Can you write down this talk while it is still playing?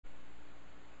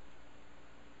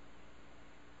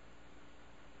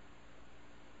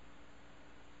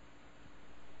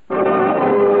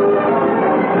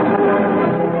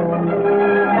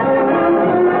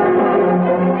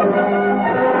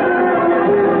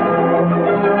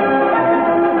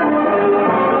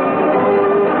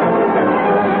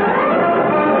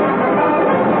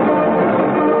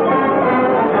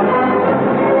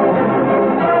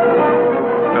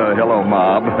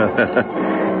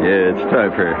Yeah, it's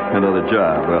time for another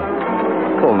job.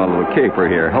 Pulling a little caper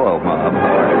here. Hello, Mom.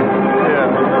 How are you?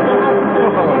 Yeah.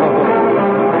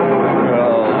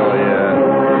 Oh, yeah.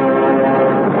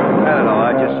 I don't know.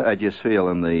 I just feel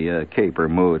in the caper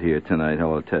mood here tonight.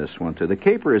 Hello, Tess. 1, 2. The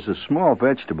caper is a small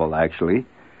vegetable, actually,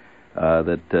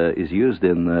 that is used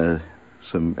in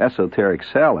some esoteric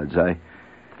salads. I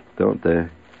don't...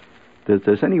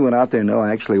 Does anyone out there know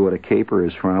actually what a caper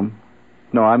is from?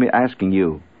 No, I'm asking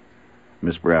you,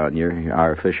 Miss Brown. You're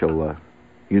our official...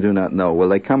 you do not know. Well,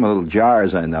 they come in little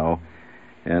jars, I know,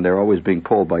 and they're always being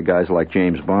pulled by guys like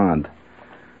James Bond.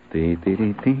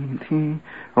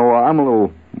 Oh, I'm a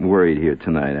little worried here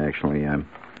tonight, actually. I'm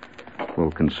a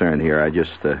little concerned here.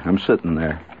 I'm sitting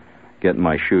there getting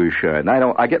my shoes shined.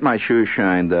 I get my shoes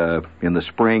shined in the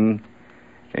spring,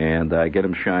 and I get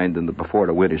them shined before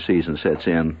the winter season sets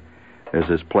in. There's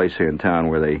this place here in town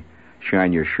where they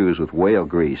shine your shoes with whale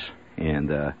grease.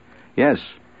 And, yes,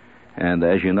 and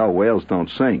as you know, whales don't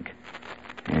sink.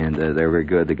 And they're very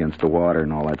good against the water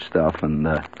and all that stuff. And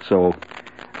so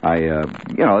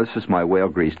this is my whale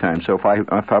grease time. So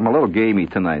if I'm a little gamey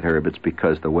tonight, Herb, it's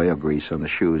because the whale grease on the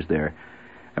shoes there.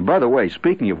 And by the way,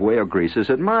 speaking of whale grease, is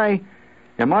it am I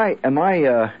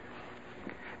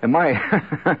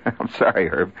I'm sorry,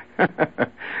 Herb.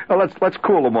 Well, let's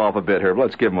cool them off a bit, Herb.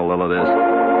 Let's give them a little of this.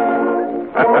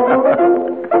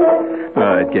 All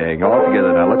right, gang, all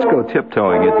together now. Let's go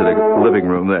tiptoeing into the living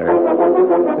room there.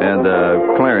 And,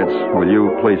 Clarence, will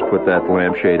you please put that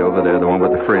lampshade over there, the one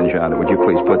with the fringe on it? Would you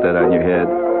please put that on your head?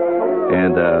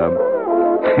 And,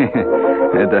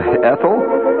 Ethel,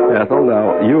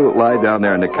 now, you lie down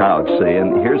there on the couch, see,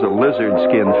 and here's a lizard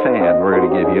skin fan we're going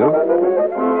to give you.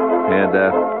 And,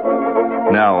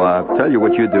 now, tell you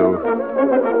what you do,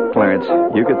 Clarence.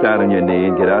 You get down on your knee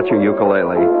and get out your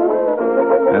ukulele.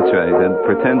 That's right, and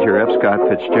pretend you're F. Scott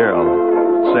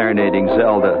Fitzgerald serenading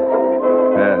Zelda.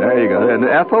 There you go. And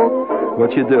Ethel,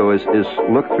 what you do is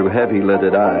look through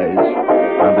heavy-lidded eyes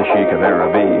on the Sheik of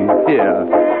Araby. Yeah.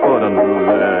 Oh,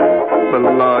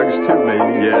 belongs to me.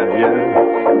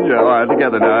 Yeah. All right,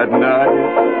 together now at night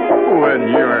when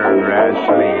you're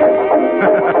asleep.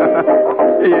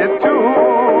 Into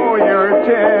your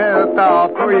tent I'll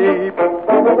creep.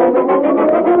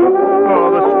 Oh,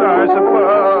 the stars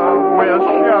above will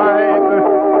shine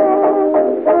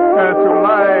to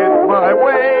light my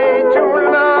way to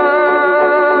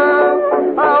love.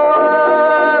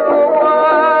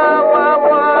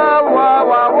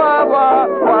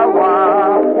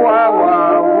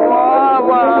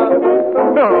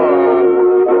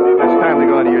 It's time to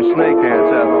go into your snake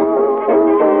dance, Ethel.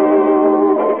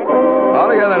 All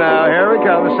together now. Here we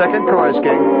come, the second chorus,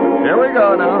 King. Here we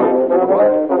go now.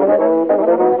 What?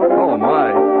 Oh,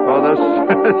 my. Oh, the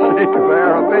Sheik of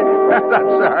Araby. I'm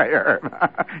sorry, Herb.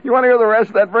 You want to hear the rest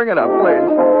of that? Bring it up,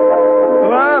 please.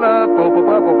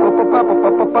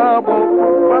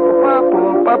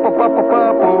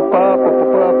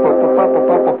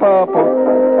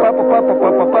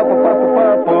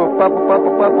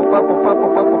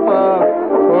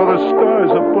 Oh, the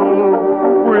stars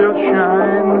above will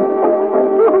shine.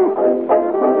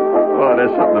 Oh,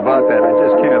 there's something about that. I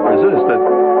just can't resist it.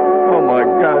 Oh, my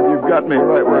God, you've got me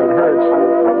right where it hurts.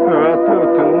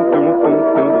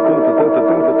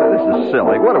 This is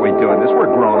silly. What are we doing this?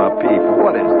 We're grown-up people.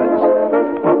 What is this?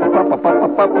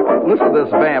 Listen to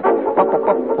this vamp.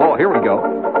 Oh, here we go.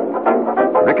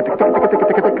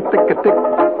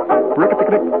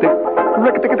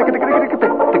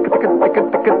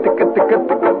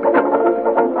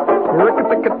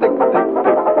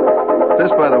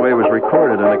 This, by the way, was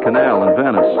recorded in a canal in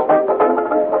Venice.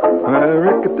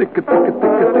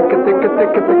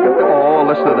 Oh,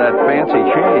 listen to that fancy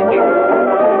change.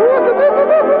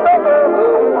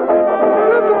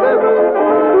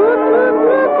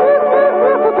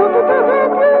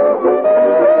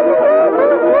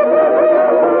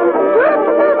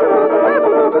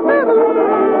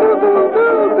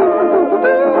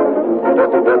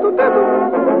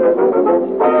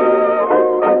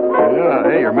 Yeah,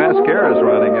 hey, your mascara's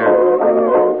running there.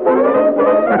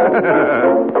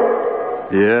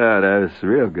 Yeah, that was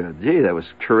real good. Gee, that was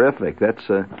terrific. That's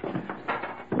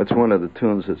one of the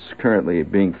tunes that's currently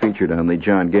being featured on the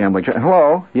John Gambling.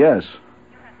 Hello? Yes.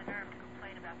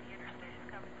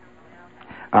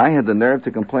 I had the nerve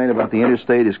to complain about the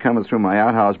interstate is coming through my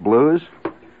outhouse blues,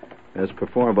 as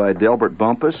performed by Delbert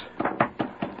Bumpus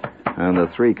and the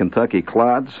Three Kentucky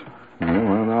Clods.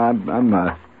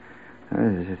 That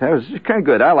was kind of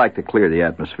good. I like to clear the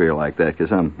atmosphere like that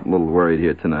because I'm a little worried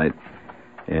here tonight.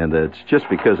 And it's just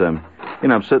because I'm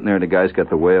sitting there and the guy's got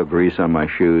the whale grease on my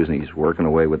shoes and he's working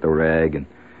away with the rag and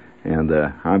And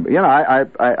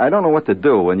I don't know what to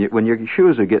do when your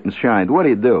shoes are getting shined. What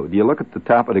do? Do you look at the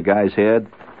top of the guy's head,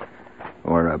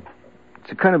 or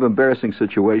it's a kind of embarrassing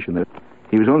situation?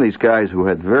 He was one of these guys who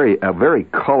had a very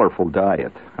colorful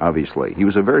diet. Obviously, he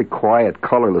was a very quiet,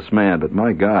 colorless man. But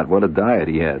my God, what a diet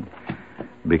he had!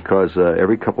 Because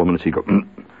every couple of minutes he'd go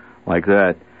like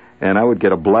that, and I would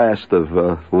get a blast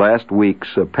of last week's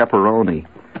pepperoni.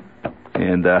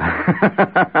 And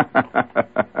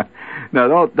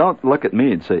now, don't look at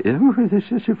me and say, yeah,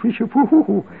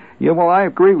 well, I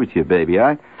agree with you, baby.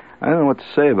 I don't know what to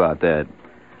say about that.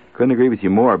 Couldn't agree with you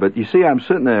more. But you see, I'm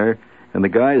sitting there, and the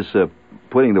guy's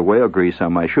putting the whale grease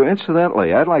on my shoe.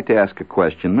 Incidentally, I'd like to ask a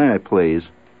question. May I please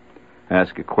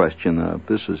ask a question?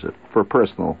 This is for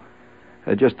personal,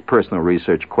 just a personal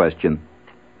research question.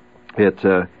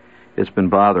 It's been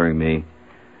bothering me.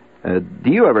 Do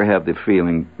you ever have the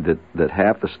feeling that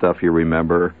half the stuff you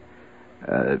remember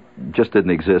just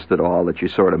didn't exist at all, that you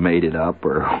sort of made it up,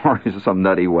 or some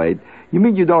nutty way? You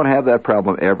mean you don't have that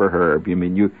problem ever, Herb? You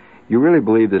mean you really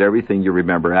believe that everything you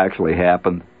remember actually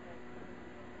happened?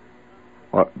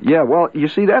 Yeah, well, you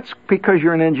see, that's because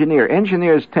you're an engineer.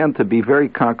 Engineers tend to be very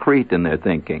concrete in their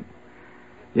thinking.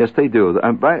 Yes, they do.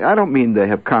 I don't mean they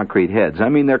have concrete heads. I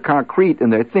mean they're concrete in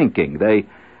their thinking. They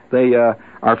are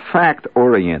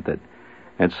fact-oriented.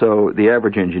 And so the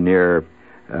average engineer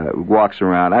walks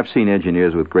around. I've seen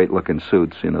engineers with great-looking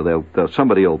suits. You know,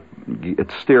 somebody will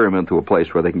steer them into a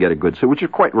place where they can get a good suit, which is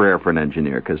quite rare for an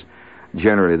engineer, because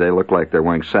generally they look like they're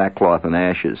wearing sackcloth and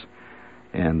ashes.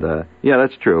 And, yeah,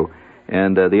 that's true.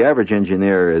 And the average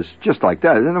engineer is just like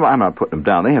that. I'm not putting them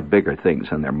down. They have bigger things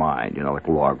in their mind, you know, like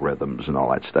logarithms and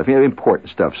all that stuff. You know, important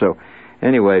stuff. So,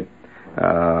 anyway,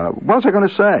 what was I going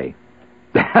to say?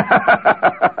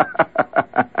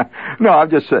 No, I'm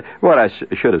just what I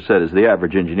should have said is the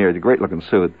average engineer has a great-looking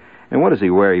suit, and what does he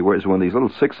wear? He wears one of these little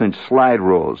 6-inch slide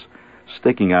rules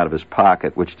sticking out of his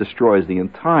pocket, which destroys the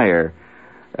entire.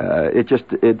 It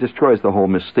destroys the whole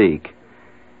mystique.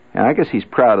 And I guess he's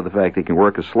proud of the fact he can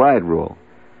work a slide rule.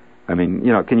 I mean,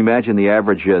 you know, can you imagine the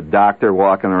average doctor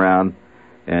walking around,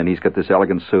 and he's got this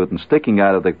elegant suit, and sticking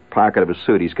out of the pocket of his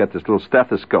suit, he's got this little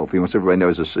stethoscope. He wants everybody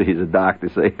knows he's a doctor,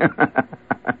 see?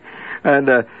 And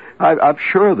I'm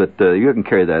sure that you can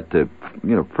carry that to,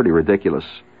 you know, pretty ridiculous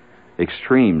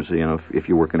extremes. You know, if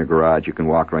you work in a garage, you can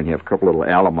walk around, you have a couple little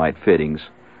Alamite fittings,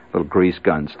 little grease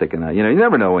guns sticking out. You know, you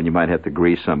never know when you might have to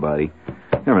grease somebody.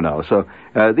 You never know. So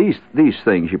these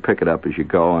things, you pick it up as you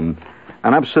go, and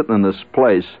I'm sitting in this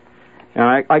place,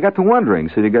 and I got to wondering,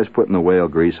 see, the guy's putting the whale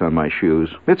grease on my shoes.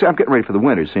 I'm getting ready for the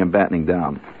winter, see, I'm battening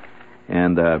down.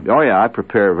 And, I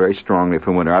prepare very strongly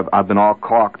for winter. I've been all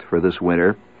caulked for this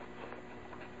winter.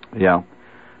 Yeah.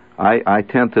 I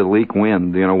tend to leak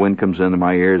wind. You know, wind comes into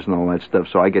my ears and all that stuff,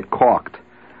 so I get caulked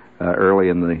early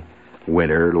in the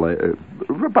winter.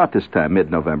 About this time,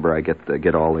 mid-November, I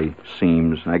get all the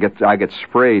seams. I get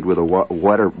sprayed with a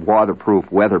weatherproof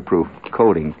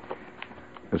coating.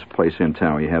 There's a place in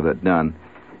town where you have that done.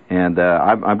 And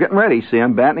I'm getting ready. See,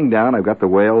 I'm battening down. I've got the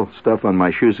whale stuff on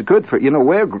my shoes. It's good for, you know,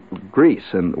 whale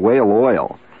grease and whale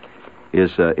oil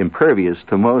is impervious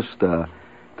to most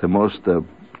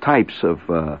types of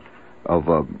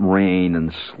rain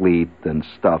and sleet and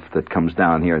stuff that comes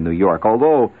down here in New York.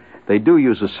 Although they do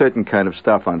use a certain kind of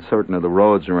stuff on certain of the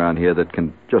roads around here that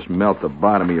can just melt the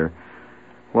bottom of your...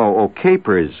 Well,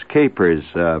 capers.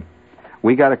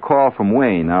 We got a call from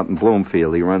Wayne out in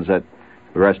Bloomfield. He runs that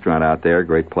restaurant out there,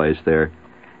 great place there.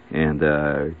 And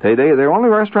they're the only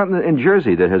restaurant in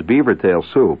Jersey that has beaver tail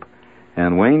soup.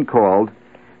 And Wayne called,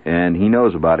 and he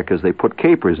knows about it because they put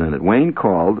capers in it. Wayne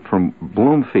called from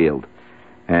Bloomfield,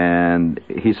 and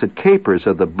he said, capers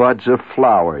are the buds of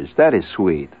flowers. That is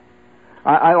sweet.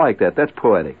 I like that. That's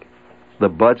poetic. The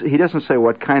buds. He doesn't say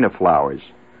what kind of flowers.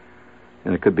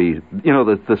 And it could be, you know,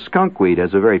 the skunkweed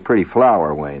has a very pretty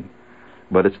flower, Wayne.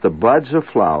 But it's the buds of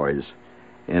flowers,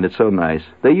 and it's so nice.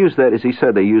 They use that, as he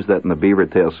said, they use that in the beaver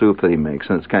tail soup that he makes,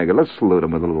 and it's kind of good. Let's salute him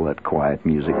with a little that quiet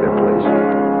music there, please.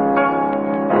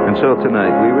 And so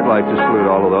tonight, we would like to salute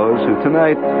all of those who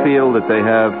tonight feel that they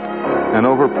have an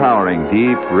overpowering,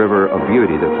 deep river of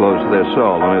beauty that flows to their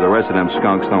soul. Only the rest of them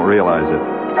skunks don't realize it.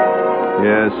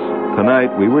 Yes,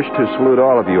 tonight we wish to salute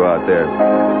all of you out there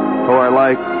who are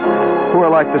like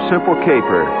the simple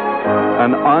caper,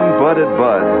 an unbudded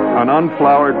bud, an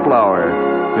unflowered flower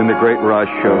in the great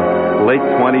rush of late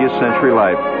 20th century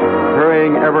life,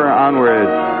 hurrying ever onward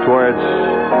towards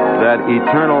that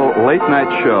eternal late-night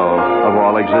show of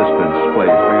all existence. Please,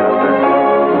 bring it up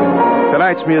there.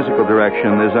 Tonight's musical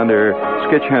direction is under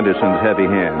Skitch Henderson's heavy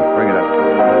hand. Bring it up.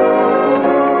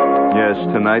 Yes,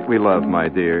 tonight we love, my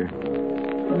dear.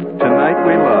 Tonight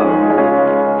we love.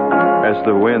 As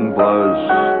the wind blows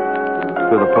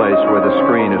to the place where the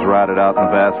screen is rotted out in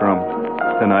the bathroom.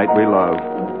 Tonight we love.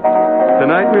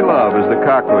 Tonight we love as the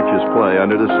cockroaches play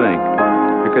under the sink.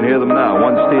 You can hear them now,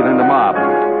 one stealing the mop.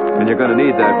 And you're going to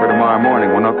need that for tomorrow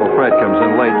morning when Uncle Fred comes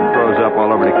in late and throws up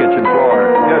all over the kitchen floor.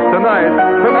 Yes, tonight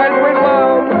we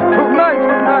love. Tonight.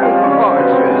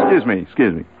 Oh,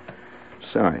 excuse me.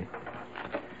 Sorry.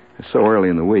 It's so early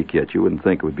in the week yet, you wouldn't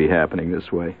think it would be happening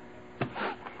this way.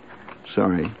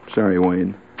 Sorry,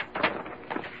 Wayne.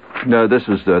 No, this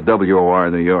is WOR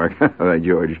New York.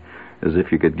 George, as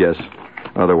if you could guess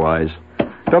otherwise.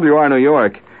 WR New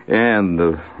York, and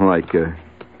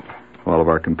all of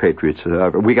our compatriots,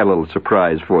 we got a little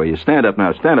surprise for you. Stand up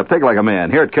now, stand up, take it like a man.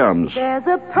 Here it comes. There's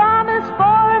a promise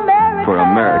for America. For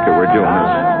America, we're doing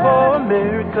this.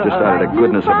 Just out of the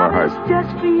goodness of our hearts.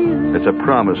 It's a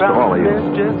promise to all of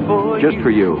you. Just for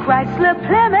you. Chrysler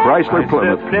Plymouth. Chrysler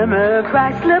Plymouth.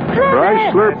 Chrysler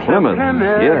Plymouth.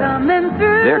 Yeah.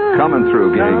 They're coming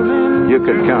through, gang. You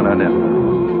can count on them.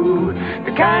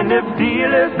 The kind of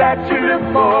dealer that you look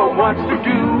for wants to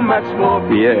do much more.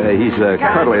 Yeah, he's a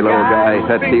cuddly little guy,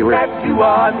 that dealer. You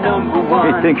are number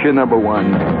one. He thinks you're number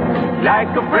one. Like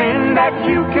a friend that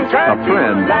you can trust. A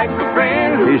friend? Like a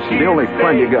friend who He's the only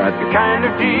friend you got. The kind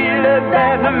of dealer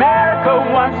that America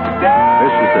wants today.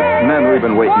 This is the man we've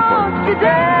been waiting for.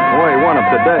 Oh, he won him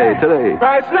today.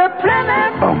 Chrysler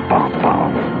Plymouth. Boom, boom,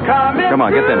 boom. Come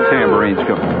on, get them tambourines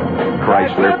going.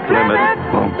 Chrysler Plymouth.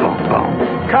 Boom, boom, boom.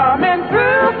 Coming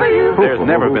through for you. There's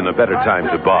never been a better time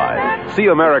to buy. See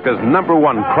America's number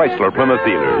one Chrysler Plymouth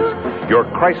dealers. Your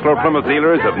Chrysler Plymouth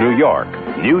dealers of New York,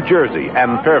 New Jersey,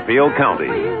 and Fairfield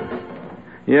County.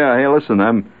 Yeah, hey, listen,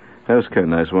 that was kind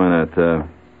of nice. Why not,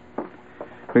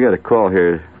 we got a call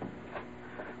here.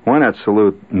 Why not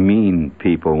salute mean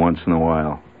people once in a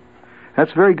while?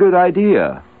 That's a very good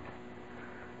idea.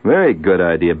 Very good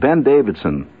idea. Ben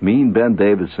Davidson, mean Ben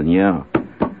Davidson, yeah.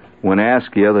 When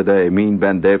asked the other day, mean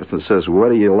Ben Davidson says, what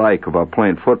do you like about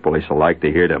playing football? He said, I like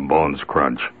to hear them bones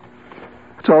crunch.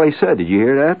 That's all he said. Did you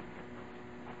hear that?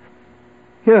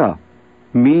 Yeah.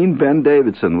 Mean Ben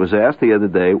Davidson was asked the other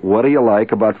day, what do you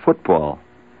like about football?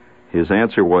 His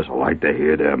answer was, I like to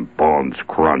hear them bones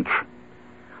crunch.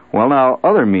 Well, now,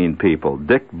 other mean people,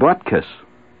 Dick Butkus,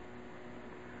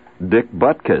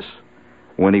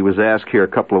 when he was asked here a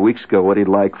couple of weeks ago what he'd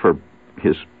like for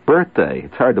his birthday.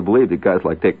 It's hard to believe that guys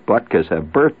like Dick Butkus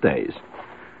have birthdays.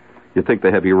 You'd think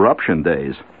they have eruption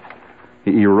days.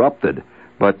 He erupted.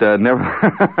 But never...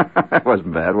 That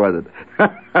wasn't bad, was it?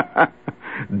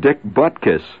 Dick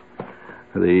Butkus,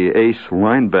 the ace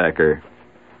linebacker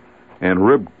and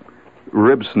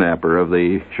rib snapper of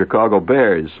the Chicago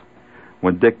Bears.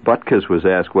 When Dick Butkus was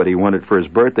asked what he wanted for his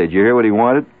birthday, did you hear what he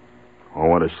wanted? I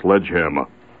want a sledgehammer.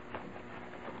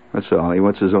 That's all. He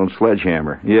wants his own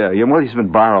sledgehammer. Yeah, he's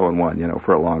been borrowing one,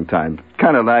 for a long time.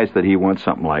 Kind of nice that he wants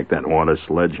something like that. I want a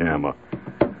sledgehammer.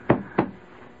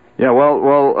 Yeah,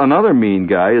 well, another mean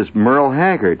guy is Merle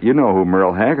Haggard. You know who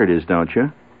Merle Haggard is, don't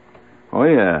you? Oh,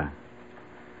 yeah.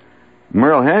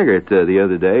 Merle Haggard the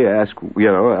other day asked,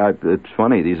 it's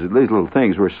funny, these little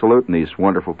things, we're saluting these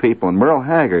wonderful people, and Merle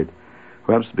Haggard,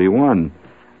 who happens to be one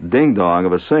ding-dong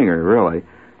of a singer, really,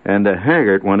 and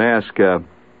Haggard, when asked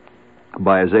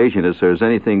by his agent if there's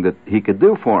anything that he could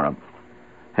do for him,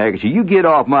 Haggard said, you get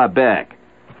off my back.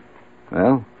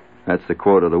 Well, that's the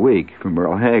quote of the week from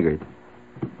Merle Haggard.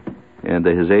 And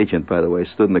his agent, by the way,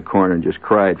 stood in the corner and just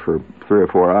cried for 3 or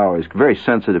 4 hours. Very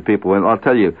sensitive people. And I'll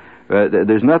tell you,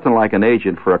 there's nothing like an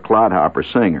agent for a clodhopper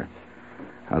singer.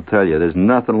 I'll tell you, there's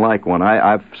nothing like one.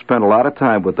 I've spent a lot of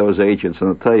time with those agents, and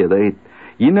I'll tell you,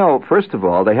 first of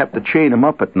all, they have to chain them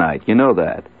up at night. You know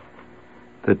that.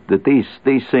 That these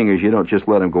singers, you don't just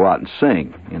let them go out and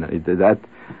sing. That,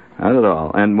 not at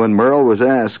all. And when Merle was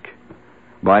asked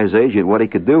by his agent what he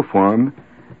could do for him,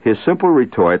 his simple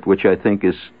retort, which I think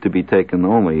is to be taken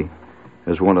only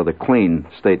as one of the clean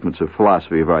statements of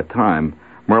philosophy of our time,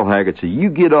 Merle Haggard said, you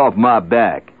get off my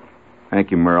back. Thank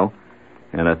you, Merle.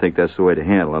 And I think that's the way to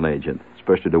handle an agent,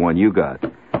 especially the one you got.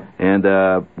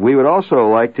 And we would also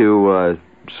like to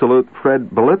salute Fred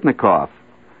Biletnikoff.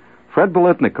 Fred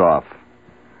Biletnikoff.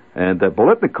 And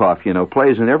Biletnikoff,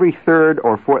 plays in every third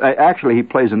or fourth... Actually, he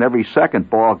plays in every second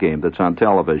ball game that's on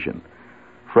television.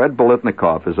 Fred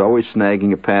Biletnikoff is always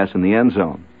snagging a pass in the end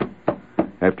zone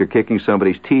after kicking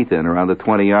somebody's teeth in around the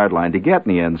 20-yard line to get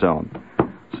in the end zone.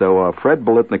 So Fred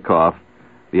Biletnikoff,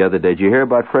 the other day, did you hear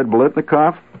about Fred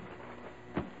Biletnikoff?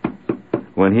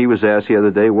 When he was asked the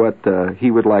other day what he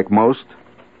would like most,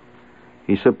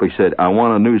 he simply said, I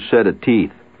want a new set of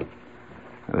teeth.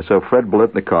 So Fred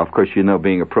Biletnikoff, of course, you know,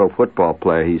 being a pro football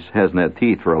player, he hasn't had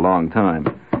teeth for a long time.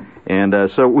 And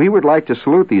so we would like to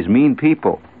salute these mean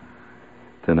people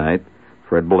tonight.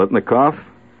 Fred Biletnikoff,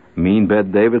 Mean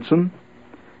Bed Davidson,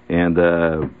 and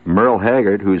Merle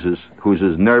Haggard, who's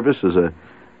as nervous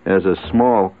as a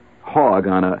small hog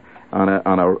on a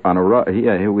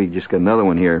yeah, here we just got another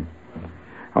one here.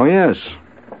 Oh yes,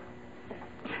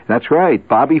 that's right,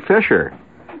 Bobby Fischer.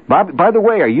 By the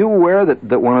way, are you aware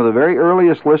that one of the very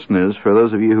earliest listeners, for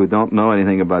those of you who don't know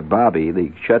anything about Bobby,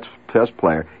 the chess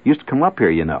player, used to come up here,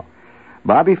 you know.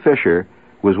 Bobby Fischer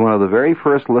was one of the very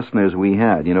first listeners we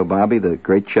had. You know Bobby, the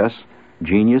great chess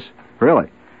genius? Really.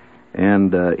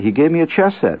 And he gave me a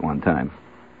chess set one time.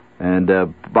 And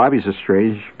Bobby's a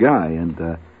strange guy,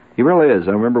 and he really is.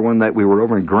 I remember one night we were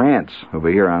over in Grant's, over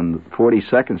here on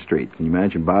 42nd Street. Can you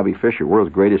imagine Bobby Fischer,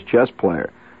 world's greatest chess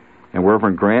player? And we're over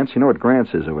in Grant's. You know what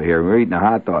Grant's is over here? We're eating a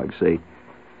hot dog, see?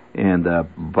 And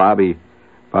Bobby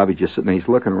just sitting there, he's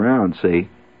looking around, see?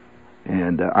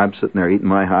 And I'm sitting there eating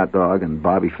my hot dog, and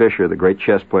Bobby Fischer, the great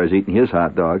chess player, is eating his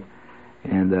hot dog.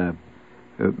 And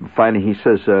finally he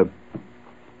says, there's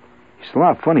a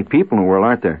lot of funny people in the world,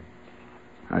 aren't there?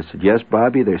 I said, yes,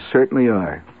 Bobby, there certainly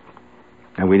are.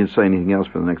 And we didn't say anything else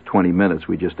for the next 20 minutes.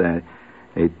 We just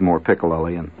ate more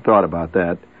piccalilli and thought about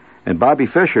that. And Bobby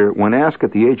Fischer, when asked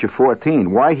at the age of 14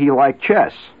 why he liked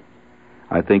chess,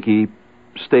 I think he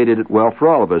stated it well for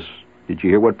all of us. Did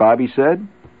you hear what Bobby said?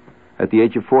 At the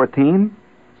age of 14,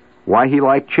 why he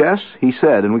liked chess? He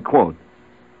said, and we quote,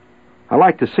 "I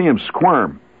like to see him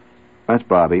squirm." That's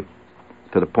Bobby.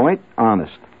 To the point,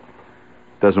 honest.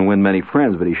 Doesn't win many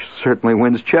friends, but he certainly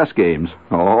wins chess games.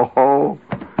 Oh,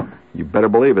 you better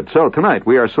believe it. So tonight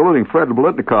we are saluting Fred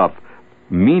Biletnikoff,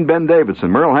 Mean Ben Davidson,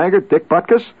 Merle Haggard, Dick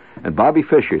Butkus, and Bobby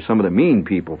Fischer, some of the mean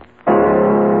people.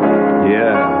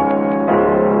 Yeah.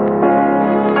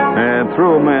 And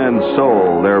through a man's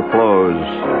soul there flows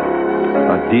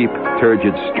a deep,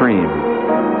 turgid stream.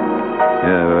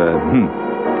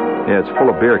 Yeah, it's full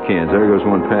of beer cans. There goes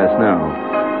one past now.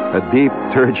 A deep,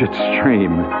 turgid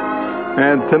stream.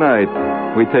 And tonight,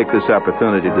 we take this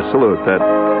opportunity to salute that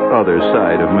other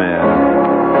side of man,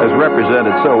 as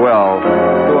represented so well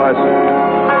to us.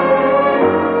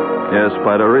 Yes,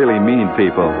 by the really mean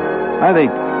people. I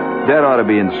think that ought to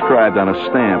be inscribed on a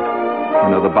stamp. You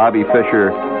know, the Bobby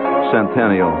Fischer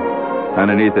Centennial.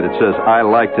 Underneath it says, "I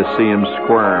like to see him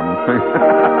squirm."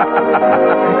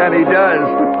 And he does.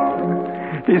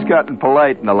 He's gotten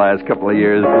polite in the last couple of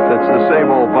years, but it's the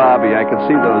same old Bobby. I can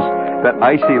see that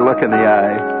icy look in the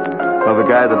eye of a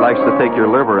guy that likes to take your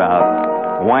liver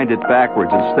out, wind it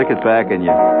backwards and stick it back in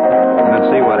you, and then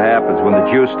see what happens when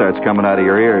the juice starts coming out of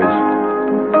your ears.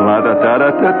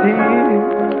 La-da-da-da-da-dee,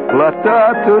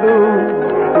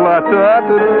 la-da-da-doo,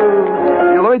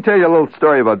 la-da-da-doo. Let me tell you a little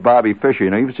story about Bobby Fischer. You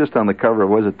know, he was just on the cover of,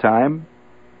 was it Time?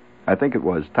 I think it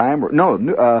was. Time?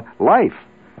 Life.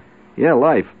 Yeah,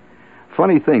 Life.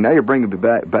 Funny thing, now you're bringing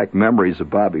back memories of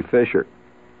Bobby Fischer.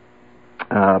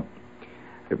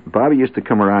 Bobby used to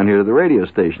come around here to the radio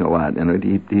station a lot, and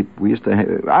we used to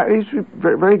he's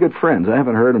very, very good friends. I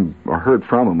haven't heard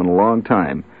from him in a long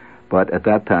time, but at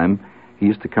that time he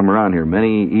used to come around here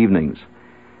many evenings,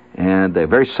 and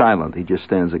very silent. He just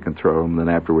stands in the control room. Then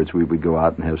afterwards we would go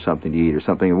out and have something to eat or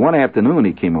something. And one afternoon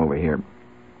he came over here,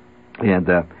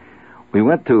 and we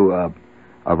went to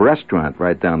a restaurant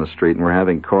right down the street, and we're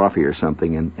having coffee or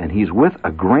something, and he's with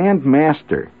a Grand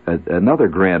Master, another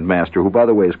Grand Master, who, by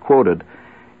the way, is quoted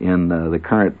in the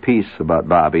current piece about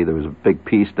Bobby. There was a big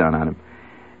piece done on him.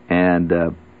 And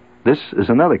this is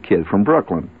another kid from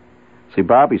Brooklyn. See,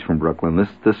 Bobby's from Brooklyn.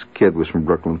 This kid was from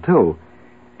Brooklyn, too.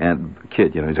 And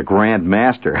kid, you know, he's a Grand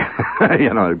Master,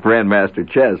 you know, a Grand Master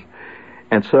chess.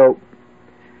 And so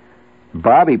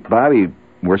Bobby,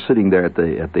 we're sitting there at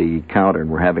the counter, and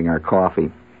we're having our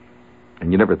coffee.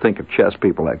 And you never think of chess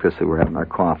people like this. That we're having our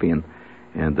coffee, and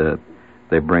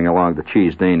they bring along the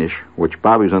cheese Danish, which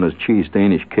Bobby was on his cheese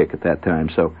Danish kick at that time.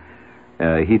 So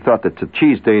he thought that the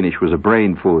cheese Danish was a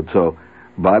brain food. So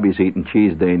Bobby's eating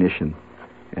cheese Danish, and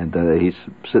he's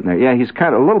sitting there. Yeah, he's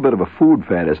kind of a little bit of a food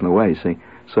fattest in a way, see.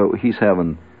 So he's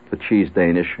having the cheese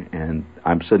Danish, and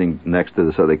I'm sitting next to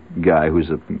this other guy who's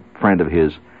a friend of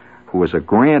his, who was a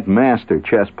Grand Master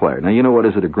chess player. Now, you know what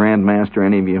is it, a Grand Master,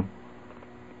 any of you?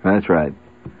 That's right.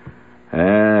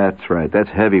 That's right. That's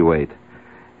heavyweight.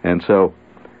 And so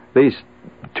these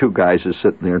two guys are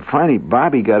sitting there, and finally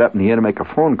Bobby got up and he had to make a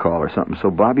phone call or something.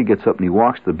 So Bobby gets up and he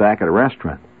walks to the back of the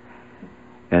restaurant.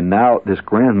 And now this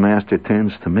Grand Master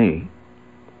turns to me,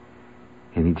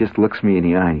 and he just looks me in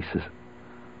the eye and he says,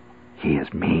 "He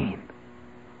is mean."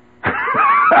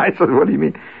 I said, "What do you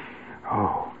mean?"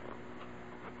 "Oh."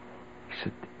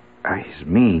 he's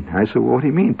mean. I said, well, what do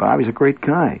you mean, Bob? He's a great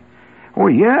guy. Oh,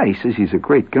 yeah, he says he's a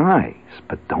great guy. He says,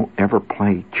 but don't ever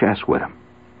play chess with him.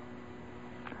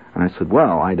 And I said,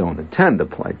 well, I don't intend to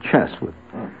play chess with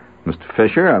Mr.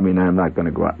 Fisher. I mean, I'm not going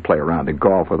to go out and play around in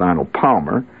golf with Arnold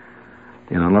Palmer,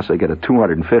 unless I get a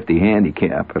 250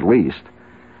 handicap at least.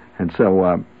 And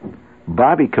so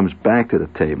Bobby comes back to the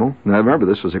table. Now, remember,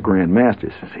 this was a Grand Master.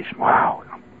 He says, wow,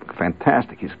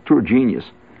 fantastic. He's a true genius.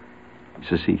 He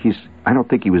says, I don't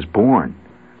think he was born.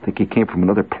 I think he came from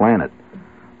another planet.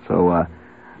 So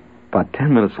about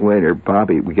 10 minutes later,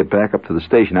 Bobby, we get back up to the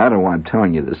station. I don't know why I'm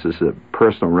telling you this. This is a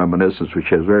personal reminiscence, which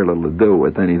has very little to do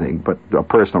with anything, but a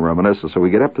personal reminiscence. So we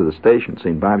get up to the station,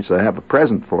 seeing Bobby said, I have a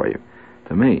present for you,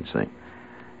 to me, see.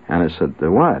 And I said,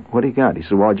 what? What do you got? He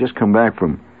said, well, I just come back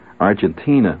from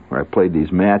Argentina, where I played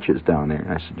these matches down there.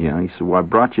 I said, yeah. He said, well, I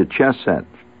brought you a chess set.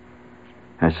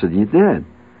 I said, you did?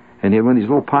 And he had one of these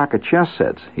little pocket chess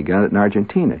sets. He got it in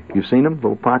Argentina. You've seen them?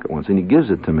 Little pocket ones. And he gives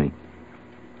it to me.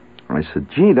 I said,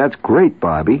 gee, that's great,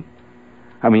 Bobby.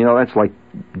 I mean, that's like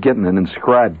getting an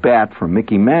inscribed bat from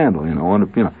Mickey Mantle,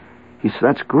 He said,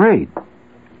 that's great.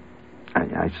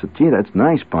 I said, gee, that's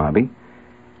nice, Bobby.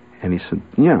 And he said,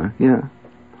 yeah,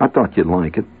 I thought you'd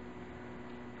like it.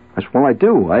 I said, well, I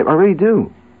do. I really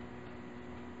do.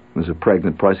 There's a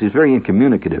pregnant pause. He's very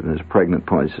incommunicative, and there's a pregnant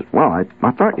pause. He said, well, I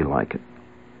thought you'd like it.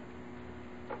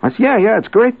 I said, yeah, it's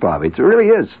great, Bobby. It really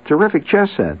is. Terrific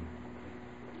chess set.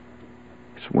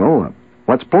 He said, well,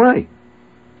 let's play.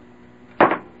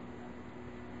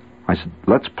 I said,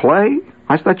 let's play?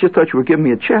 I thought you were giving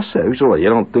me a chess set. He said, well, you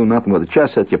don't do nothing with a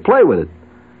chess set. You play with it.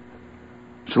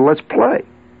 So let's play.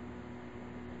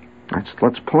 I said,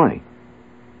 let's play.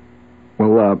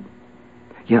 Well,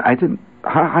 I didn't...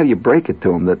 How do you break it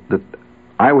to him that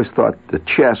I always thought that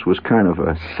chess was kind of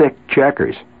a sick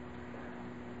checkers?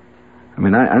 I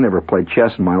mean, I never played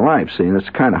chess in my life, see, and it's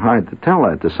kind of hard to tell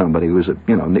that to somebody who's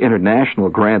an international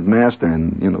Grand Master,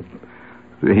 and,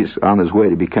 he's on his way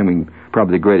to becoming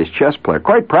probably the greatest chess player,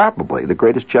 quite probably the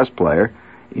greatest chess player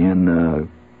in,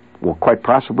 quite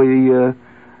possibly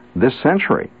this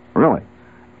century, really.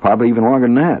 Probably even longer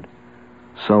than that.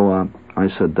 So I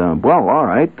said, well, all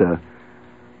right,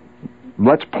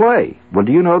 let's play. Well,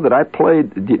 do you know that I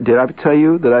played... Did I tell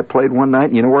you that I played one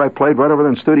night? You know where I played? Right over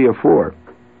there in Studio 4.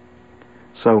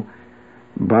 So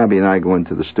Bobby and I go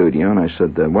into the studio, and I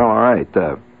said, well, all right,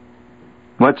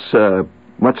 let's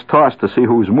toss to see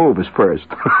whose move is first.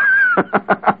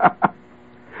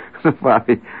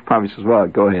 Bobby says, well,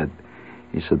 go ahead.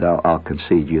 He said, I'll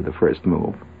concede you the first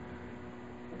move.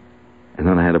 And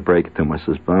then I had to break it to him. I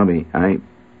says, Bobby, I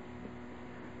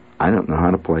don't know how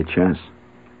to play chess.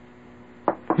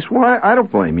 He said, well, I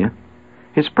don't blame you.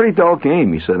 It's a pretty dull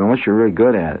game, he said, unless you're really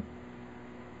good at it.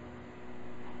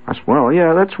 I said, well,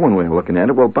 yeah, that's one way of looking at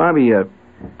it. Well, Bobby,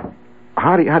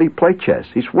 how do you play chess?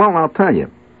 He said, well, I'll tell you.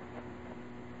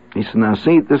 He said, now,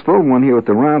 see, this little one here with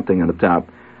the round thing on the top,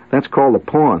 that's called a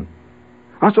pawn.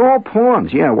 I said, oh,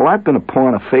 pawns, yeah, well, I've been a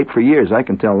pawn of fate for years, I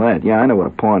can tell that. Yeah, I know what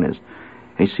a pawn is.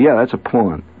 He said, yeah, that's a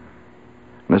pawn.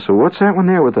 And I said, what's that one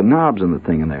there with the knobs and the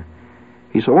thing in there?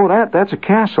 He said, oh, that's a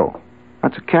castle.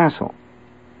 That's a castle.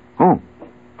 Oh,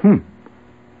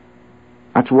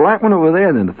 I said, well, that one over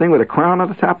there, then, the thing with a crown on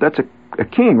the top, that's a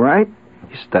king, right?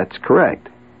 He said, that's correct.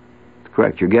 That's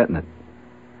correct, you're getting it.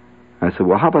 I said,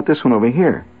 well, how about this one over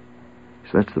here?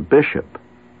 He said, that's the bishop.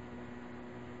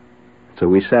 So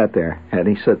we sat there, and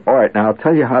he said, all right, now I'll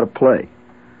tell you how to play.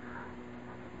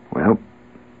 Well,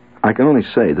 I can only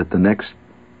say that the next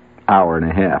hour and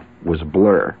a half was a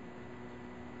blur.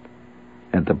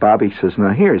 And the Bobby says,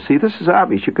 now here, see, this is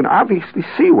obvious. You can obviously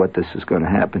see what this is going to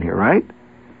happen here, right?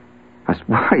 I said,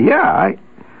 well, yeah, I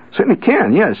certainly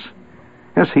can, yes.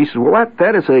 Yes, he said, well,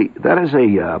 that's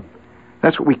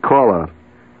what we call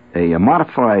a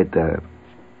modified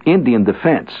Indian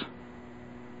defense.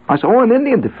 I said, oh, an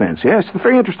Indian defense, yes,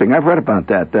 very interesting. I've read about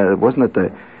that. Wasn't it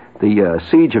the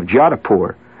siege of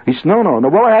Jodhpur? He said, no,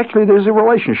 well, actually, there's a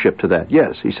relationship to that,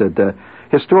 yes. He said,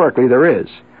 historically, there is.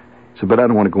 He said, but I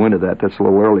don't want to go into that. That's a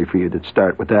little early for you to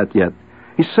start with that yet.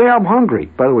 He said, I'm hungry.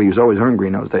 By the way, he was always hungry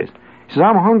in those days. He said,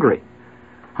 I'm hungry.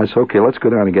 I said, okay, let's go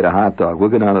down and get a hot dog. We'll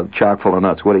go down to the chock full of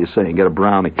nuts. What do you say? And get a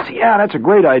brownie. He said, yeah, that's a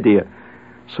great idea.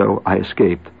 So I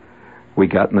escaped. We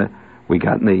got in the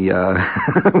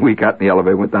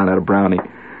elevator, went down, had a brownie.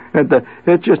 And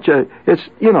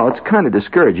it's kind of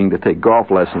discouraging to take golf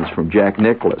lessons from Jack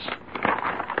Nicklaus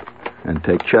and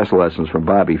take chess lessons from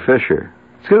Bobby Fischer.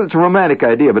 It's a romantic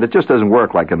idea, but it just doesn't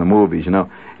work like in the movies,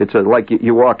 It's like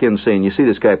you walk in saying, you see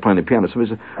this guy playing the piano.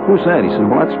 Somebody says, who's that? He says,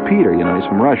 well, that's Peter, he's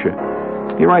from Russia.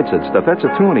 He writes that stuff. That's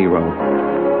a tune he wrote.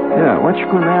 Yeah, why don't you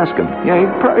go and ask him? Yeah,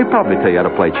 he'd probably tell you how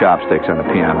to play chopsticks on the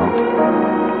piano.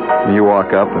 And you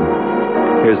walk up,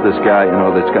 and here's this guy,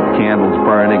 that's got candles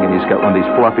burning, and he's got one of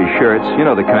these fluffy shirts,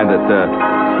 the kind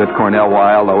that Cornell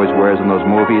Wilde always wears in those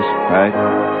movies, right?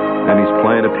 And he's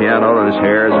playing the piano, and his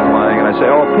hair is flying, and I say,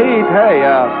 "Oh, Pete, hey,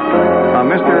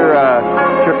 Mr.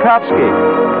 Tchaikovsky,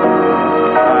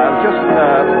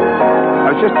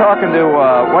 I was just talking to,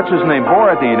 what's his name,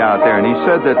 Borodin out there, and he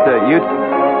said that you'd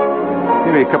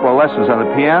give me a couple of lessons on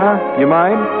the piano. You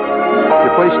mind? Could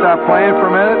you please stop playing for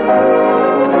a minute?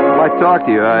 I'd like to talk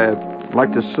to you. I'd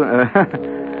like to...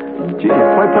 Gee, you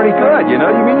play pretty good, You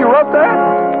mean you wrote that?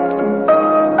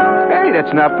 Hey,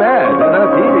 that's not bad.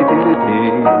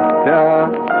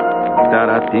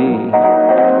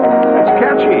 It's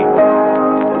catchy.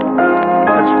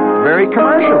 It's very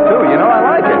commercial, too. I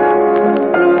like it.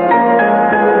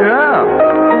 Yeah.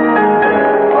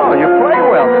 Oh, you play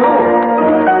well, too.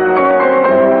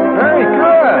 Very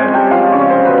good.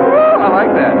 I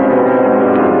like that.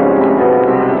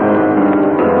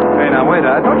 Hey, now, wait.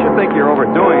 Don't you think you're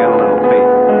overdoing it a little, Pete?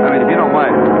 I mean, if you don't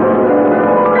mind.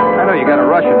 I know you got a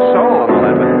Russian soul and all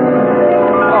that, but...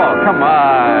 Oh, come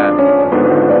on.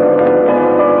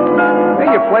 Hey,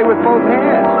 you play with both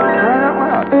hands. Try it out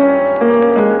loud.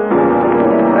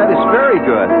 That is very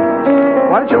good.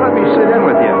 Why don't you let me sit in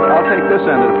with you? I'll take this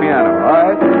end of the piano, all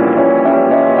right?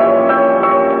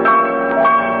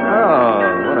 Oh,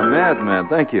 what a madman.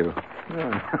 Thank you.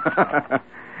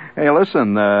 Hey,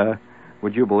 listen,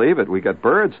 would you believe it? We got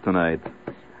birds tonight.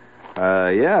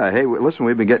 Yeah, hey, listen,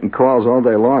 we've been getting calls all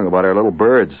day long about our little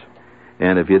birds.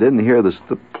 And if you didn't hear the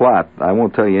plot, I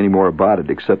won't tell you any more about it,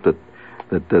 except that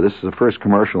this is the first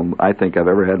commercial I think I've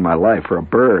ever had in my life for a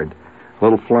bird, a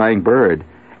little flying bird.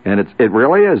 And it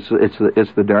really is.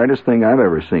 It's the darndest thing I've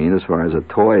ever seen as far as a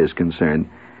toy is concerned.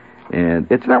 And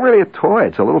it's not really a toy.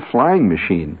 It's a little flying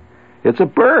machine. It's a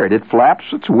bird. It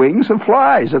flaps its wings and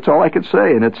flies. That's all I can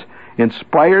say. And it's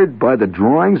inspired by the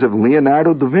drawings of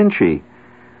Leonardo da Vinci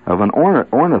of an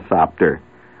ornithopter,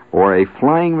 or a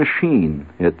flying machine.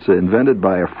 It's invented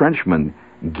by a Frenchman,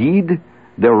 Guy de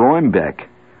Roimbec.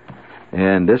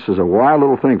 And this is a wild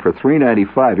little thing. For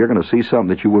 $3.95, you're going to see something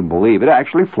that you wouldn't believe. It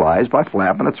actually flies by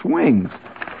flapping its wings.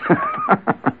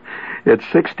 It's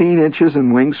 16 inches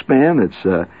in wingspan.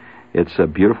 It's a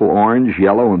beautiful orange,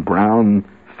 yellow, and brown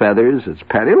feathers.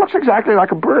 It looks exactly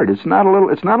like a bird. It's not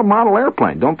a model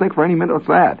airplane. Don't think for any minute it's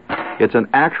that. It's an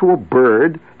actual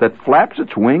bird that flaps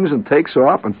its wings and takes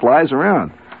off and flies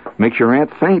around. Makes your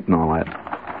aunt faint and all that.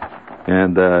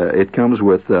 And it comes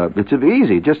with, it's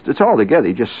easy. It's all together.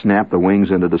 You just snap the wings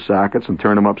into the sockets and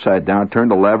turn them upside down. Turn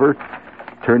the lever,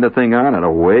 turn the thing on, and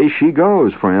away she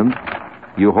goes, friend.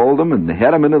 You hold them and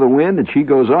head them into the wind, and she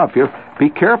goes off. Be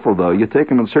careful, though. You take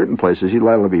them in certain places. You'd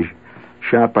likely be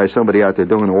shot by somebody out there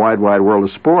doing a wide, wide world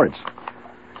of sports.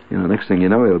 Next thing you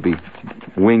know, it'll be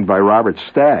winged by Robert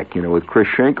Stack, with Chris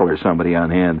Schenkel or somebody on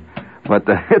hand. But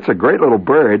it's a great little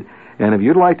bird, and if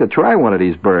you'd like to try one of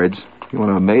these birds, you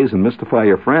want to amaze and mystify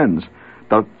your friends,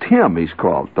 the Tim, he's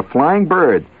called, the Flying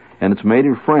Bird, and it's made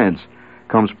in France,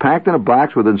 comes packed in a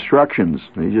box with instructions,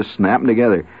 and you just snap them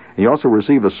together. And you also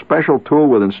receive a special tool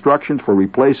with instructions for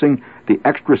replacing the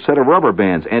extra set of rubber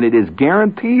bands, and it is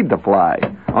guaranteed to fly.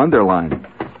 Underline,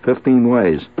 15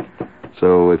 ways.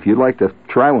 So if you'd like to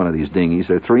try one of these dingies,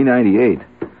 they're $3.98.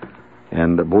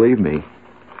 And believe me,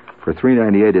 for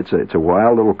 $3.98, it's a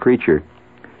wild little creature.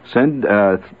 Send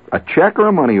a check or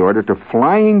a money order to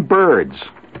Flying Birds.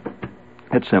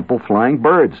 It's simple, Flying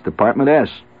Birds, Department S.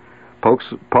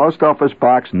 Post Office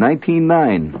Box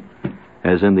 199,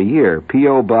 as in the year.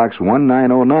 P.O. Box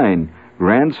 1909,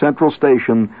 Grand Central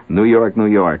Station, New York, New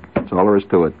York. That's all there is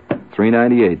to it.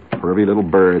 $3.98 for every little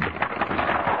bird.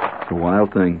 It's a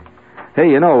wild thing.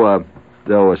 Hey,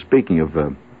 though, speaking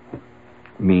of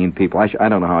mean people, I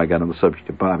don't know how I got on the subject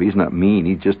of Bob. He's not mean.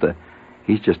 He's just a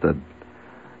he's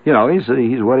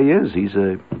what he is. He's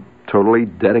a totally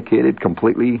dedicated,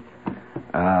 completely,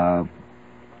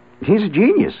 he's a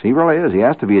genius. He really is. He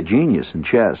has to be a genius in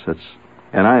chess.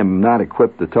 And I am not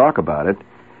equipped to talk about it,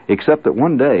 except that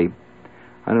one day,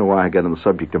 I don't know why I got on the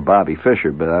subject of Bobby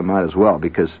Fischer, but I might as well,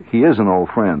 because he is an old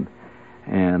friend.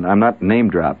 And I'm not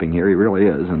name-dropping here. He really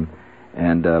is.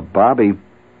 And Bobby,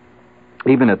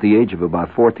 even at the age of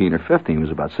about 14 or 15, was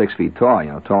about 6 feet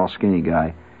tall, tall, skinny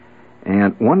guy.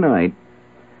 And one night,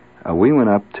 we went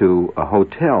up to a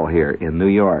hotel here in New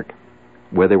York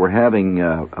where they were having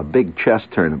a big chess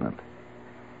tournament.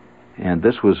 And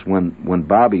this was when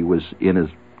Bobby was in his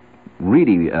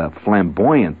really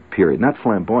flamboyant period. Not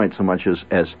flamboyant so much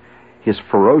as his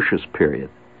ferocious period.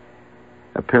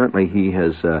 Apparently he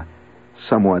has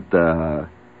somewhat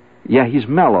Yeah, he's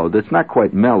mellowed. It's not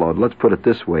quite mellowed. Let's put it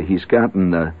this way. He's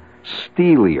gotten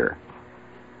steelier.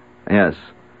 Yes,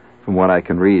 from what I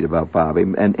can read about Bobby.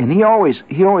 And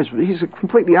he's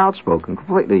completely outspoken,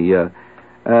 completely,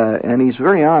 and he's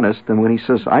very honest. And when he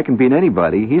says, I can beat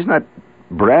anybody, he's not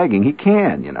bragging. He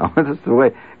can, That's the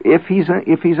way. If he's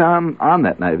on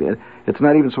that night, it's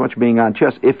not even so much being on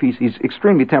chess. If he's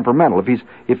extremely temperamental.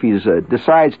 If he's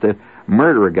decides to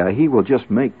murder a guy, he will just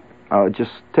make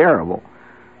just terrible.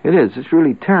 It is. It's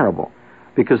really terrible.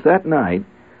 Because that night,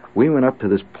 we went up to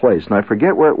this place, and I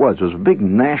forget where it was. It was a big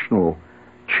national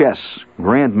chess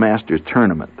Grandmasters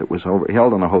tournament that was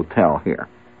held in a hotel here.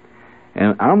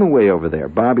 And on the way over there,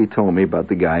 Bobby told me about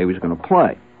the guy who was going to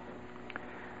play.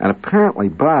 And apparently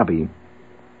Bobby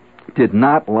did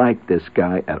not like this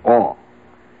guy at all.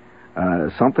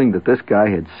 Something that this guy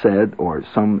had said or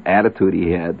some attitude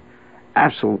he had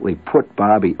absolutely put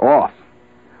Bobby off,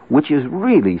 which is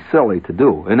really silly to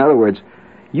do. In other words,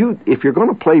 if you're going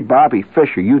to play Bobby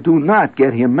Fischer, you do not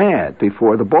get him mad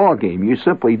before the ball game. You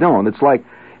simply don't. It's like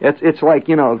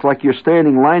you're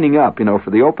lining up, for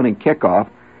the opening kickoff,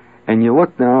 and you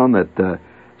look down at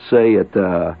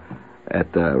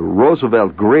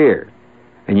Roosevelt Greer,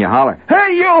 and you holler,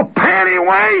 "Hey, you panty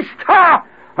waist! Ha!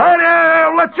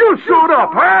 I'll let you suit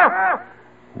up, huh?"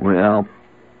 Well,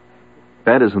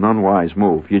 that is an unwise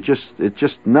move. It's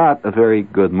just not a very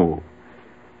good move,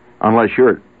 unless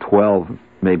you're 12,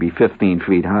 maybe 15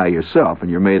 feet high yourself,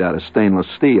 and you're made out of stainless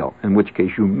steel, in which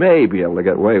case you may be able to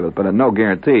get away with it, but no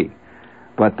guarantee.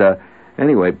 But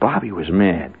anyway, Bobby was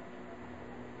mad.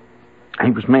 He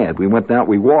was mad. We went down,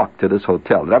 we walked to this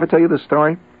hotel. Did I ever tell you this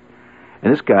story?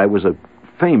 And this guy was a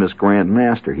famous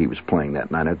Grandmaster he was playing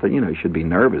that night. I thought, he should be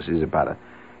nervous.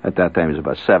 At that time, he was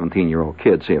about a 17-year-old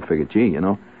kid. So I figured, gee,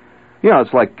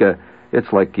 it's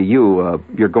like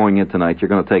you're going in tonight, you're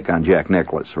going to take on Jack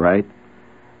Nicklaus, right?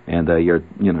 And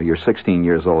you're 16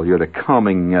 years old. You're the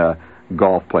coming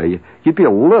golf player. You'd be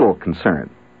a little concerned.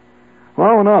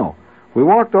 Well, no. We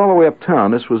walked all the way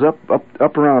uptown. This was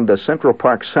up around Central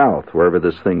Park South, wherever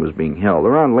this thing was being held,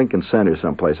 around Lincoln Center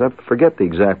someplace. I forget the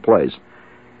exact place.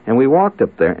 And we walked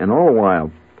up there, and all the while,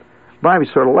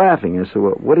 Bobby's sort of laughing. I said,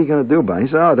 "Well, what are you going to do, Bobby?" He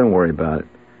said, "Oh, don't worry about it.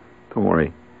 Don't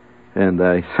worry." And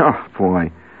he said, "Oh,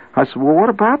 boy." I said, "Well, what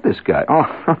about this guy?"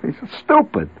 "Oh, he's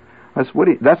stupid." I said,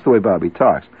 that's the way Bobby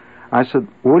talks. I said,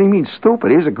 "What do you mean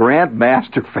stupid? He's a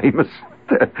Grandmaster, famous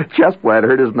chess player.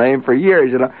 Heard his name for years,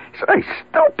 He said, "Hey,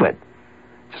 stupid."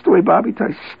 Just the way Bobby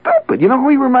talks. Stupid. You know who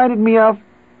he reminded me of?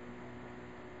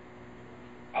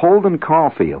 Holden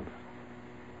Caulfield.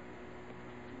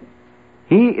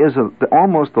 He is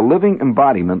almost the living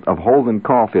embodiment of Holden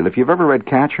Caulfield. If you've ever read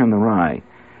Catcher in the Rye,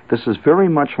 this is very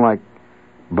much like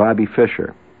Bobby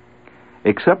Fischer.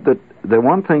 Except that the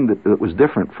one thing that was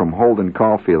different from Holden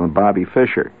Caulfield and Bobby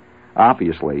Fischer,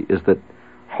 obviously, is that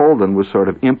Holden was sort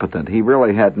of impotent. He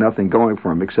really had nothing going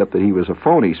for him except that he was a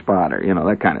phony spotter,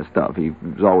 that kind of stuff. He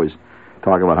was always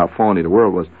talking about how phony the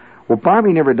world was. Well,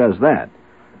 Bobby never does that.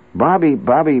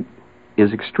 Bobby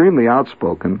is extremely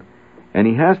outspoken, and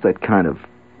he has that kind of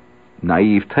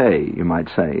naivete, you might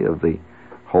say, of the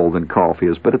Holden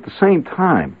Caulfields, but at the same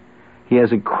time, he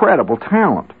has incredible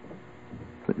talent.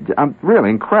 Really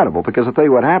incredible, because I'll tell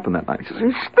you what happened that night. He says,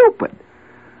 "He's stupid.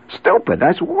 Stupid."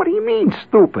 I said, "What do you mean,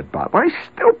 stupid, Bob? Why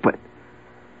stupid?"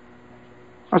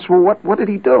 I said, "Well, what did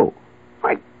he do?"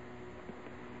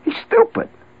 He's stupid.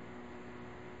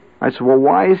 I said, "Well,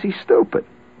 why is he stupid?"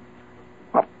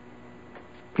 "Well,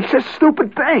 he says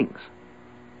stupid things."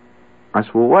 I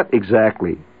said, "Well, what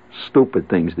exactly stupid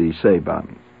things did he say,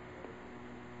 Bobby?"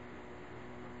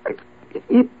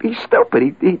 He's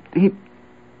stupid. He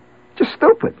just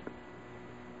stupid.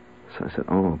 So I said,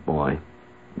 "Oh, boy."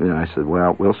 I said,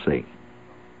 "Well, we'll see."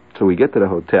 So we get to the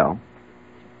hotel.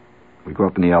 We go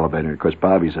up in the elevator. And of course,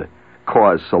 Bobby's a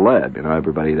cause celeb.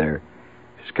 Everybody there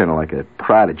is kind of like a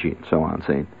prodigy and so on.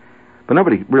 See? But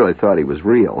nobody really thought he was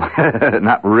real.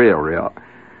 Not real.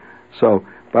 So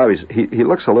he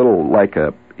looks a little like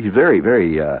he's very,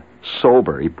 very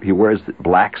sober. He wears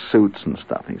black suits and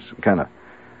stuff. He's kind of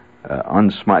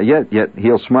unsmiling. Yet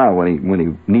he'll smile when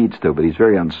he needs to, but he's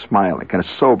very unsmiling, kind of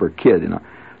sober kid,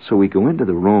 So we go into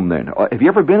the room there. Have you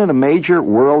ever been in a major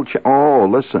world?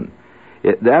 Listen,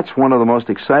 that's one of the most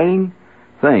exciting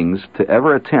things to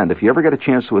ever attend. If you ever get a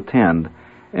chance to attend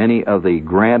any of the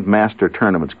Grandmaster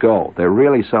tournaments, go. They're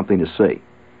really something to see.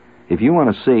 If you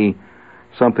want to see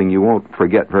something you won't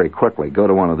forget very quickly, go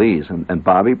to one of these. And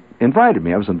Bobby invited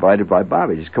me. I was invited by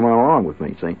Bobby. He's coming along with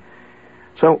me, see.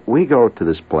 So we go to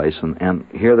this place, and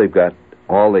here they've got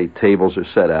all the tables are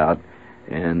set out,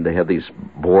 and they have these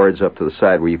boards up to the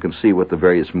side where you can see what the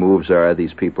various moves are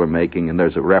these people are making, and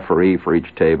there's a referee for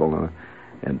each table,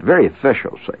 and very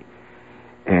official, see.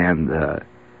 And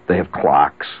they have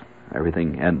clocks,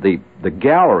 everything, and the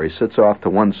gallery sits off to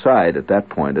one side at that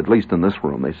point. At least in this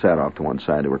room, they sat off to one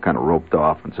side. They were kind of roped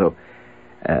off, and so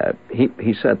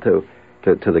he said to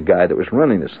the guy that was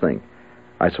running this thing,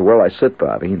 I said, "Well, I sit,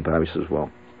 Bobby," and Bobby says,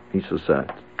 "Well," he says,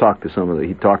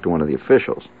 he talked to one of the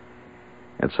officials,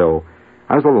 and so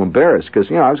I was a little embarrassed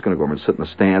because, I was going to go over and sit in the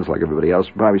stands like everybody else.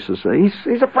 Bobby says,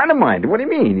 he's a friend of mine. What do you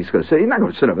mean? He's going to sit? He's not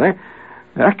going to sit over there.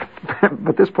 But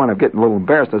at this point, I'm getting a little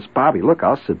embarrassed. I said, "Bobby, look,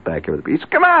 I'll sit back here with the beach."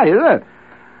 "Come on, isn't it?"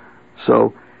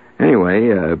 So, anyway,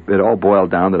 it all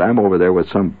boiled down that I'm over there with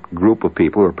some group of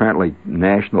people who are apparently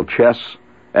national chess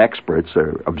experts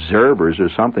or observers or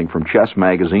something from chess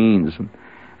magazines.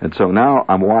 And so now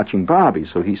I'm watching Bobby.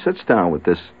 So he sits down with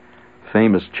this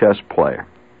famous chess player.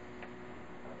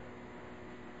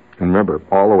 And remember,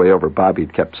 all the way over, Bobby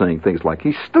kept saying things like,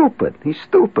 "He's stupid, he's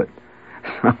stupid."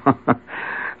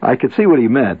 I could see what he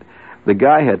meant. The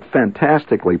guy had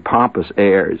fantastically pompous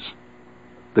airs.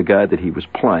 The guy that he was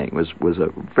playing was a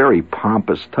very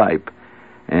pompous type.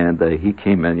 And he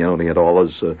came in, and he had all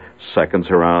his seconds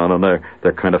around, and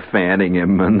they're kind of fanning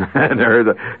him, and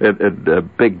they're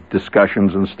big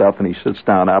discussions and stuff, and he sits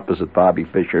down opposite Bobby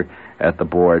Fischer at the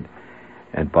board,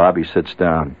 and Bobby sits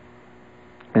down.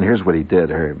 And here's what he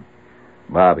did.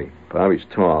 Bobby's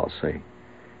tall, see?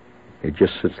 He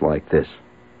just sits like this,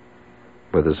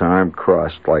 with his arm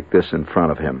crossed like this in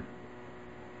front of him,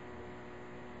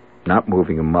 not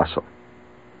moving a muscle.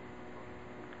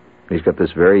 He's got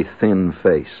this very thin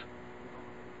face.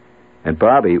 And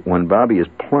Bobby, when Bobby is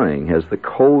playing, has the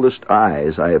coldest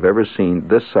eyes I have ever seen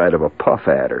this side of a puff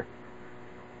adder.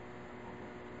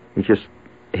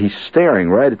 He's staring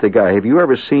right at the guy. Have you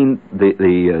ever seen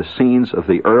the scenes of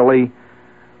the early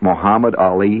Muhammad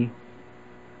Ali?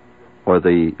 Or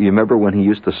you remember when he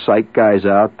used to psych guys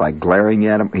out by glaring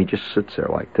at them? He just sits there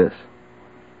like this.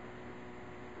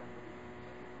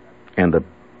 And the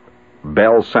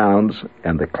bell sounds,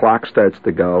 and the clock starts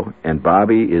to go, and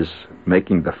Bobby is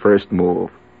making the first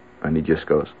move. And he just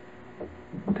goes,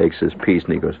 takes his piece,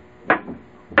 and he goes,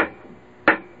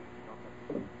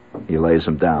 he lays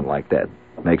him down like that,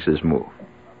 makes his move.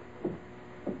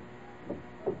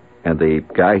 And the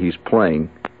guy he's playing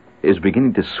is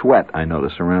beginning to sweat, I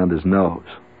notice, around his nose.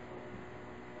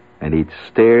 And he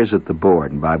stares at the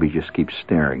board, and Bobby just keeps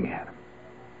staring at him.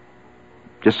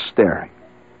 Just staring.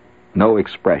 No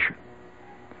expression.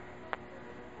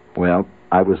 Well,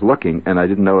 I was looking, and I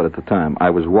didn't know it at the time.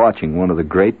 I was watching one of the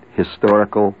great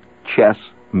historical chess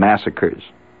massacres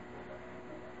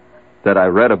that I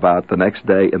read about the next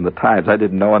day in the Times. I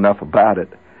didn't know enough about it.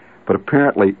 But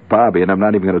apparently Bobby, and I'm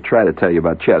not even going to try to tell you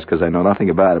about chess because I know nothing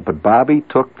about it, but Bobby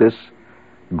took this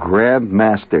Grand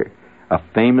Master, a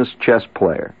famous chess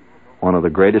player, one of the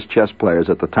greatest chess players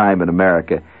at the time in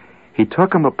America. He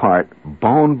took him apart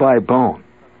bone by bone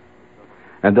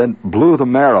and then blew the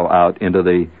marrow out into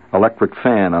the electric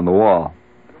fan on the wall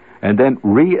and then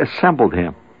reassembled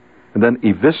him and then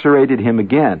eviscerated him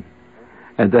again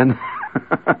and then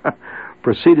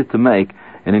proceeded to make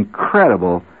an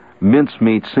incredible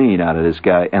mincemeat scene out of this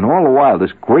guy. And all the while,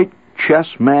 this great chess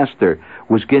master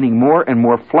was getting more and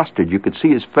more flustered. You could see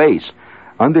his face.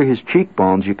 Under his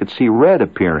cheekbones, you could see red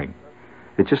appearing.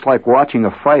 It's just like watching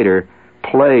a fighter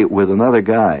play with another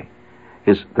guy.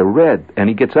 The red, and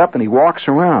he gets up and he walks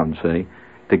around, see,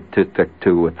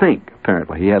 to think,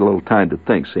 apparently. He had a little time to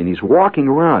think, see, and he's walking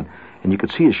around, and you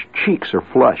could see his cheeks are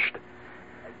flushed.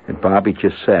 And Bobby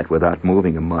just sat without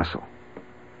moving a muscle,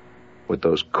 with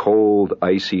those cold,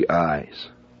 icy eyes.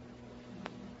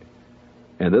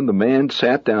 And then the man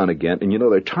sat down again, and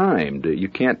they're timed. You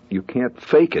can't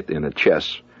fake it in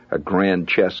a grand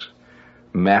chess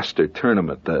master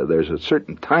tournament. There's a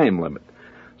certain time limit.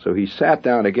 So he sat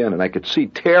down again, and I could see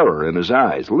terror in his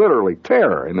eyes, literally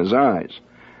terror in his eyes,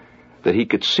 that he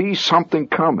could see something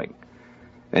coming,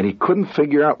 and he couldn't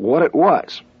figure out what it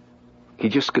was. He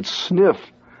just could sniff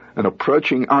an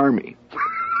approaching army.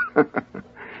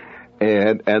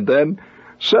 And then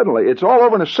suddenly, it's all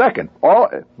over in a second.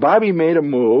 Bobby made a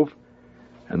move,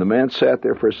 and the man sat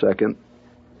there for a second,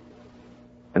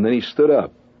 and then he stood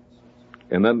up.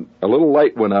 And then a little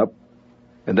light went up,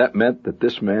 and that meant that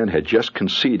this man had just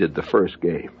conceded the first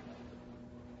game.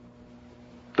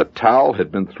 The towel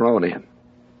had been thrown in.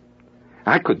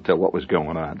 I couldn't tell what was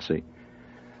going on, see.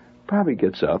 Bobby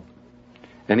gets up,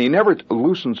 and he never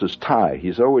loosens his tie.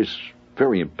 He's always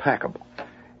very impeccable.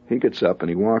 He gets up and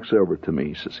he walks over to me.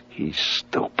 He says, "He's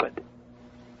stupid."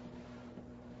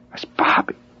 I said,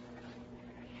 "Bobby,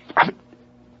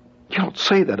 You don't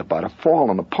say that about a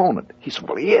fallen opponent. He said,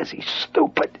 well, he is. He's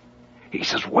stupid. He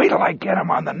says, wait till I get him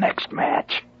on the next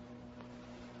match.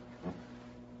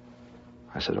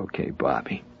 I said, okay,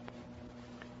 Bobby.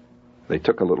 They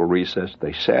took a little recess,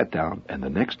 they sat down, and the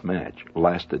next match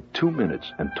lasted 2 minutes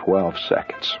and 12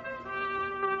 seconds.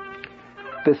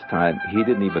 This time, he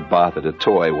didn't even bother to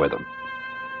toy with him.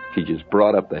 He just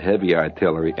brought up the heavy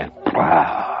artillery and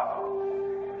plow.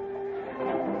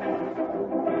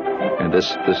 And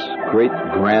this great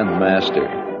Grand Master,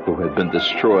 who had been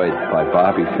destroyed by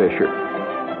Bobby Fischer,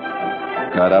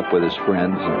 got up with his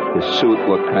friends, and his suit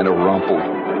looked kind of rumpled.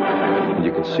 And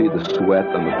you could see the sweat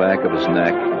on the back of his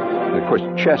neck. And of course,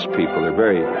 chess people are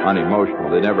very unemotional.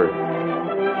 They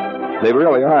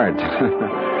really aren't.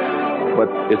 But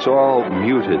it's all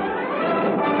muted.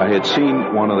 I had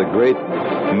seen one of the great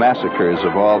massacres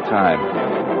of all time.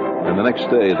 And the next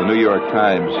day, the New York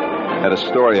Times had a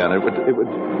story on it. It would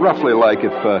roughly like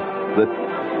if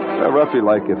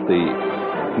the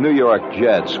New York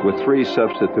Jets, with 3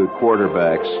 substitute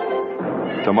quarterbacks,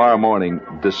 tomorrow morning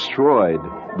destroyed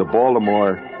the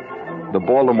Baltimore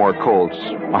Colts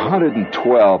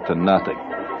 112-0.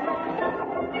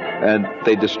 And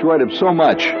they destroyed him so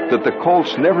much that the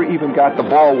Colts never even got the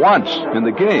ball once in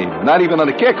the game, not even on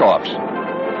the kickoffs.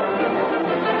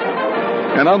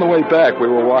 And on the way back, we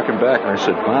were walking back, and I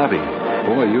said, Bobby,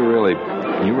 boy, you really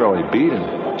beat him.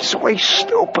 He said, well, he's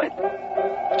stupid.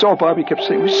 That's all Bobby kept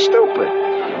saying, he's stupid.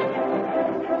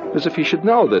 As if he should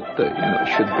know that, he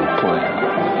shouldn't be playing.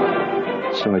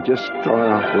 So I just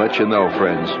let you know,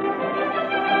 friends,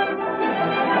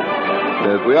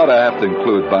 that we ought to have to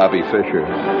include Bobby Fischer,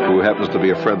 who happens to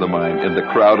be a friend of mine, in the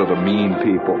crowd of the mean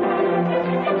people.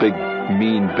 Big,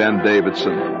 mean Ben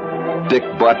Davidson, Dick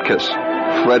Butkus,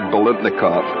 Fred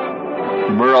Bolitnikov,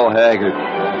 Merle Haggard,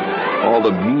 all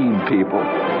the mean people.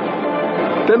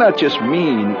 They're not just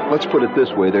mean, let's put it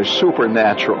this way, they're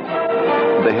supernatural.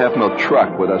 They have no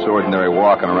truck with us ordinary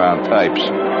walking around types.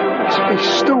 It's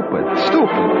stupid.